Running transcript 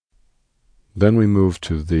Then we move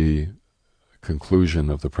to the conclusion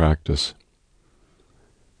of the practice,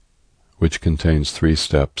 which contains 3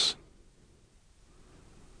 steps.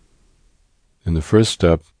 In the first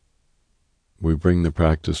step, we bring the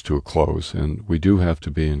practice to a close, and we do have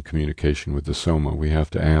to be in communication with the Soma. We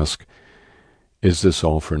have to ask, is this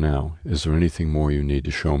all for now? Is there anything more you need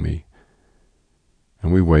to show me?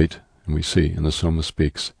 And we wait, and we see, and the Soma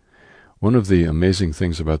speaks. One of the amazing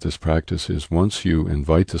things about this practice is once you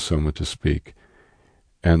invite the Soma to speak,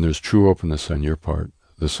 and there's true openness on your part,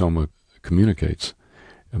 the Soma communicates.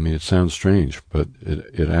 I mean, it sounds strange, but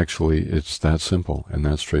it actually, it's that simple and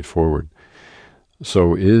that straightforward.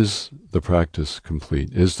 So is the practice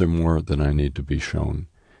complete? Is there more that I need to be shown?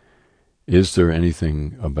 Is there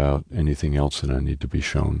anything about anything else that I need to be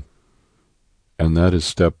shown? And that is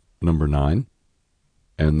step number 9.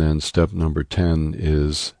 And then step number 10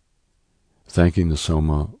 is thanking the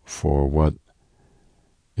Soma for what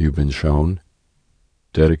you've been shown,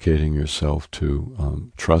 dedicating yourself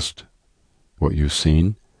to trust what you've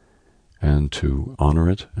seen and to honor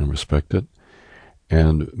it and respect it,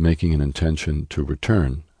 and making an intention to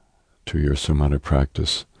return to your somatic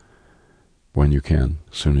practice when you can,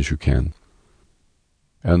 as soon as you can.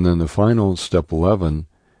 And then the final, step 11,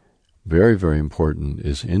 very, very important,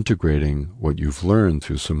 is integrating what you've learned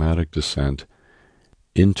through somatic descent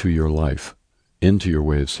into your life, into your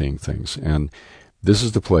way of seeing things. And this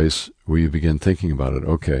is the place where you begin thinking about it.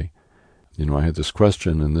 Okay, I had this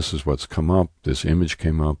question, and this is what's come up. This image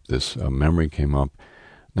came up. This memory came up.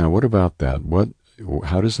 Now, what about that?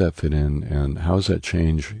 How does that fit in, and how does that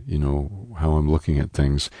change, how I'm looking at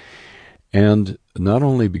things? And not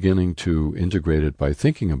only beginning to integrate it by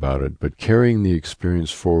thinking about it, but carrying the experience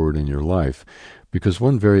forward in your life. Because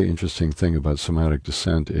one very interesting thing about somatic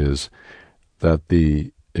descent is that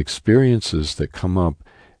the experiences that come up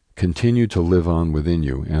continue to live on within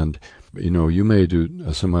you. And, you may do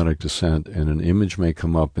a somatic descent, and an image may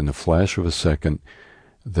come up in the flash of a second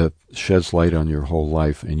that sheds light on your whole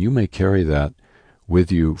life, and you may carry that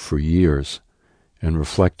with you for years and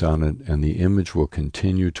reflect on it, and the image will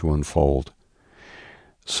continue to unfold.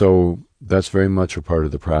 So that's very much a part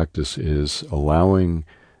of the practice, is allowing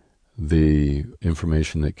the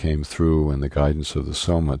information that came through and the guidance of the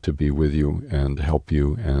Soma to be with you and help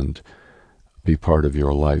you and be part of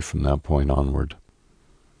your life from that point onward.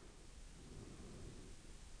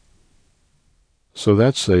 So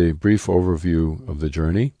that's a brief overview of the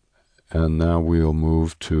journey, and now we'll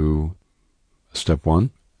move to step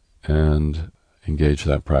 1 and engage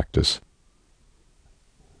that practice.